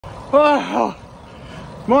Whoa,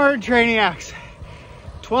 more training acts.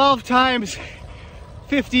 12 times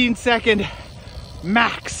 15-second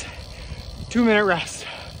max, 2-minute rest.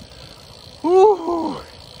 Woo.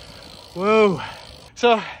 Whoa.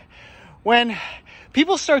 So when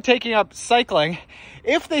people start taking up cycling,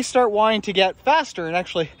 if they start wanting to get faster and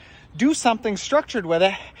actually do something structured with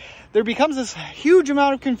it, there becomes this huge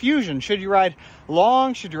amount of confusion. Should you ride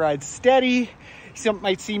long? Should you ride steady? Some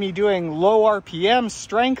might see me doing low RPM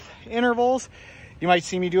strength intervals. You might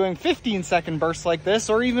see me doing 15-second bursts like this,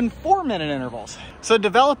 or even 4-minute intervals. So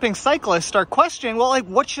developing cyclists start questioning, well, like,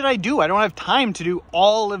 what should I do? I don't have time to do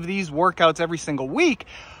all of these workouts every single week.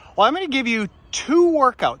 Well, I'm going to give you 2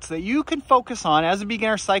 workouts that you can focus on as a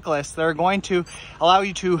beginner cyclist that are going to allow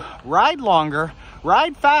you to ride longer,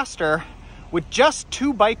 ride faster, with just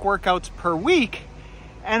 2 bike workouts per week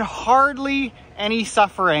and hardly any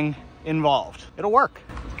suffering involved. It'll work.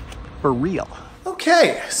 For real.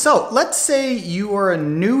 Okay, so let's say you are a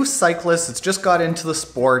new cyclist that's just got into the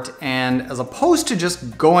sport, and as opposed to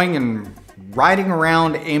just going and riding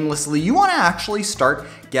around aimlessly, you want to actually start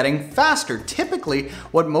getting faster. Typically,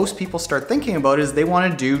 what most people start thinking about is they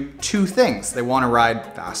want to do 2 things. They want to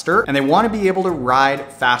ride faster, and they want to be able to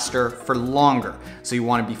ride faster for longer. So you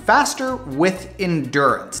want to be faster with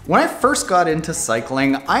endurance. When I first got into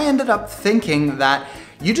cycling, I ended up thinking that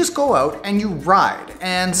you just go out and you ride,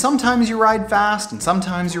 and sometimes you ride fast, and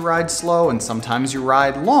sometimes you ride slow, and sometimes you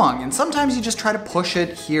ride long, and sometimes you just try to push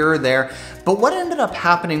it here or there. But what ended up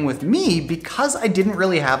happening with me, because I didn't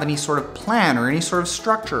really have any sort of plan or any sort of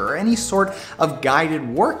structure or any sort of guided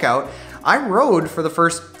workout, I rode for the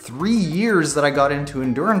first 3 years that I got into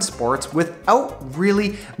endurance sports without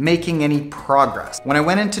really making any progress. When I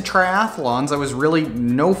went into triathlons, I was really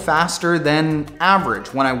no faster than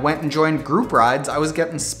average. When I went and joined group rides, I was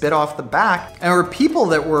getting spit off the back. And there were people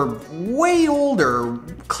that were way older,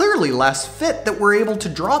 clearly less fit, that were able to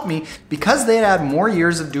drop me because they had more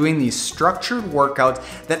years of doing these structured workouts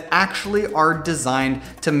that actually are designed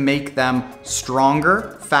to make them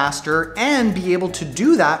stronger, faster, and be able to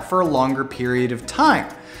do that for a longer period of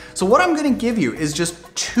time. So what I'm going to give you is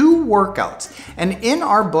just 2 workouts. And in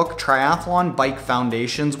our book, Triathlon Bike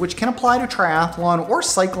Foundations, which can apply to triathlon or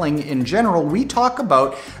cycling in general, we talk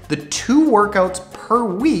about the 2 workouts per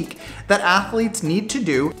week that athletes need to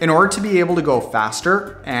do in order to be able to go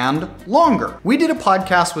faster and longer. We did a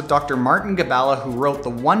podcast with Dr. Martin Gabala, who wrote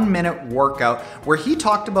the 1-minute workout, where he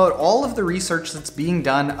talked about all of the research that's being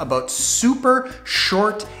done about super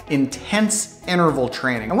short, intense interval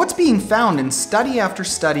training. And what's being found in study after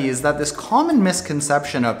study is that this common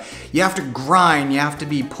misconception of you have to grind, you have to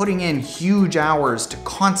be putting in huge hours to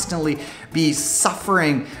constantly be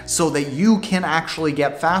suffering so that you can actually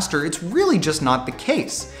get faster, it's really just not the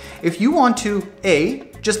case. If you want to,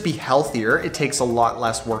 A, just be healthier, it takes a lot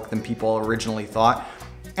less work than people originally thought.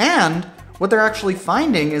 And what they're actually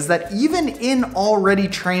finding is that even in already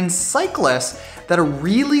trained cyclists, that a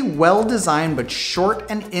really well-designed but short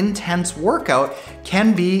and intense workout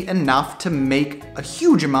can be enough to make a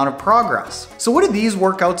huge amount of progress. So what do these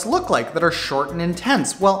workouts look like that are short and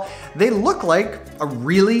intense? Well, they look like a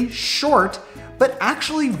really short, but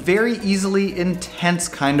actually very easily intense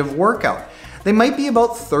kind of workout. They might be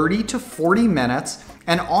about 30 to 40 minutes,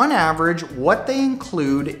 and on average, what they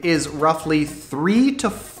include is roughly 3 to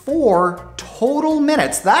 4 total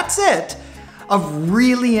minutes, that's it, of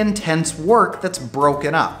really intense work that's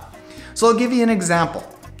broken up. So I'll give you an example.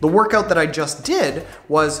 The workout that I just did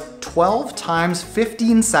was 12 times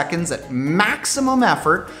 15 seconds at maximum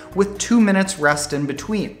effort with 2 minutes rest in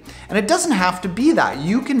between. And it doesn't have to be that.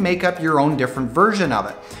 You can make up your own different version of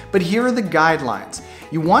it. But here are the guidelines.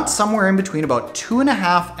 You want somewhere in between about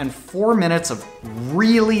 2.5 and 4 minutes of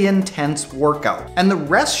really intense workout. And the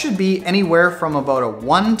rest should be anywhere from about a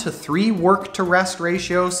 1 to 3 work to rest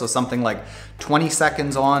ratio, so something like 20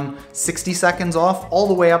 seconds on, 60 seconds off, all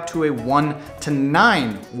the way up to a 1 to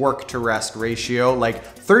 9 work to rest ratio, like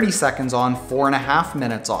 30 seconds on, 4.5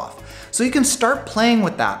 minutes off. So you can start playing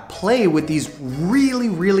with that, play with these really,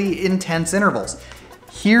 really intense intervals.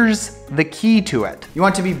 Here's the key to it. You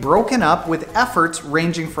want to be broken up with efforts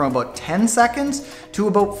ranging from about 10 seconds to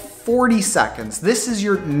about 40 seconds. This is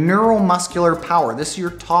your neuromuscular power. This is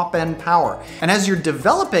your top end power. And as you're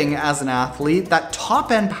developing as an athlete, that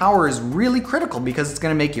top end power is really critical because it's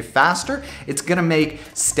gonna make you faster. It's gonna make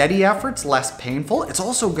steady efforts less painful. It's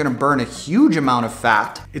also gonna burn a huge amount of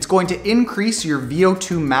fat. It's going to increase your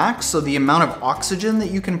VO2 max, so the amount of oxygen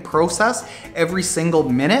that you can process every single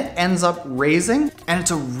minute ends up raising. And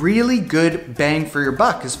it's a really good bang for your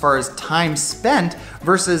buck as far as time spent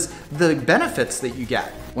versus the benefits that you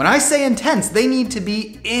get. When I say intense, they need to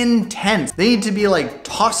be intense. They need to be like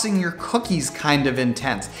tossing your cookies kind of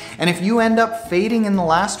intense. And if you end up fading in the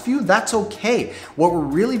last few, that's okay. What we're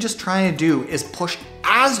really just trying to do is push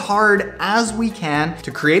as hard as we can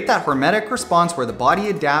to create that hormetic response where the body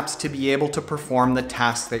adapts to be able to perform the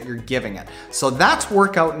task that you're giving it. So that's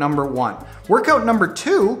workout number 1. Workout number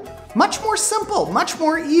 2, much more simple, much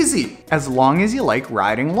more easy, as long as you like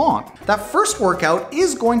riding long. That first workout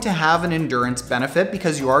is going to have an endurance benefit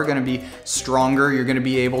because you are going to be stronger, you're going to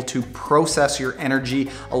be able to process your energy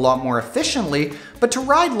a lot more efficiently, but to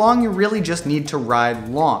ride long, you really just need to ride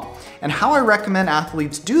long. And how I recommend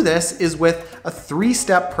athletes do this is with a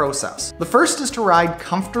 3-step process. The first is to ride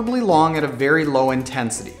comfortably long at a very low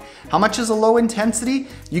intensity. How much is a low intensity?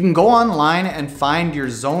 You can go online and find your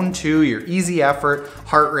zone 2, your easy effort,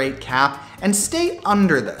 heart rate cap, and stay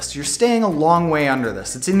under this. You're staying a long way under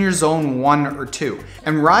this. It's in your zone 1 or 2.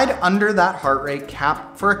 And ride under that heart rate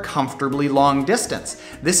cap for a comfortably long distance.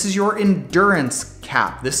 This is your endurance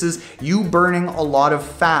cap. This is you burning a lot of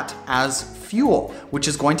fat as fuel, which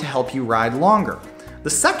is going to help you ride longer. The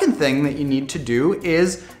second thing that you need to do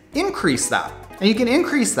is increase that. And you can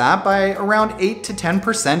increase that by around 8 to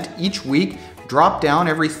 10% each week, drop down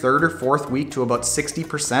every 3rd or 4th week to about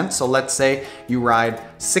 60%. So let's say you ride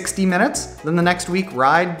 60 minutes, then the next week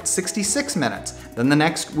ride 66 minutes, then the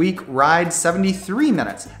next week ride 73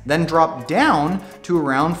 minutes, then drop down to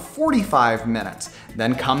around 45 minutes,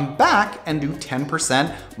 then come back and do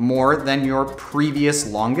 10% more than your previous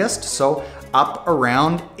longest. So up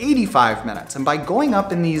around 85 minutes. And by going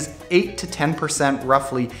up in these 8 to 10%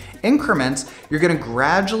 roughly increments, you're gonna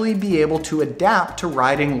gradually be able to adapt to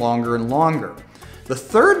riding longer and longer. The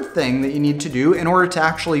third thing that you need to do in order to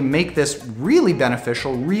actually make this really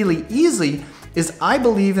beneficial, really easy, is I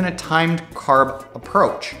believe in a timed carb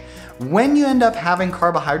approach. When you end up having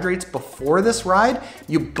carbohydrates before this ride,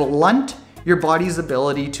 you blunt your body's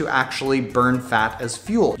ability to actually burn fat as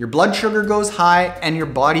fuel. Your blood sugar goes high and your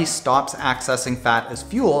body stops accessing fat as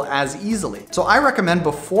fuel as easily. So I recommend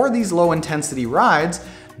before these low intensity rides,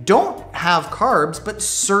 don't have carbs, but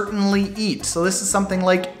certainly eat. So this is something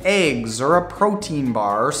like eggs or a protein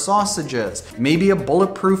bar or sausages, maybe a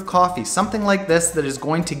bulletproof coffee, something like this that is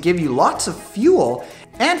going to give you lots of fuel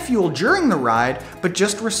and fuel during the ride, but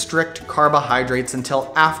just restrict carbohydrates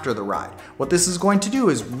until after the ride. What this is going to do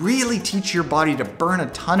is really teach your body to burn a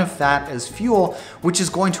ton of fat as fuel, which is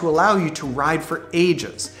going to allow you to ride for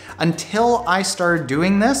ages. Until I started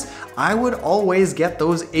doing this, I would always get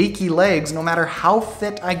those achy legs no matter how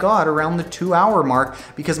fit I got around the 2-hour mark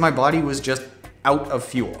because my body was just out of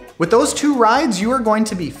fuel. With those 2 rides, you are going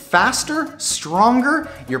to be faster, stronger.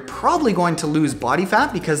 You're probably going to lose body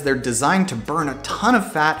fat because they're designed to burn a ton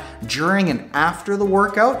of fat during and after the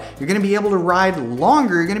workout. You're gonna be able to ride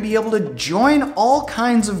longer. You're gonna be able to join all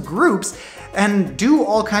kinds of groups and do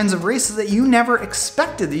all kinds of races that you never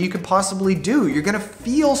expected that you could possibly do. You're gonna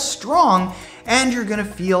feel strong and you're gonna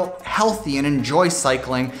feel healthy and enjoy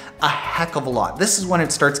cycling a heck of a lot. This is when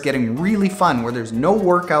it starts getting really fun, where there's no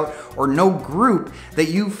workout or no group that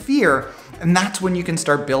you fear, and that's when you can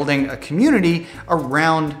start building a community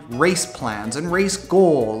around race plans and race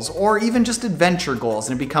goals, or even just adventure goals,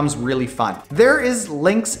 and it becomes really fun. There is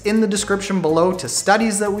links in the description below to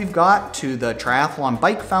studies that we've got, to the Triathlon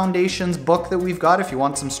Bike Foundation's book that we've got if you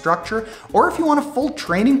want some structure, or if you want a full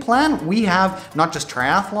training plan, we have not just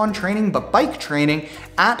triathlon training, but bike training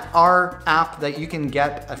at our app that you can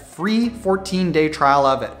get a free 14-day trial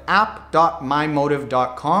of at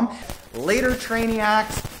app.mymotive.com. Later,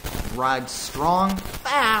 Trainiacs, ride strong,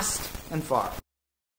 fast, and far.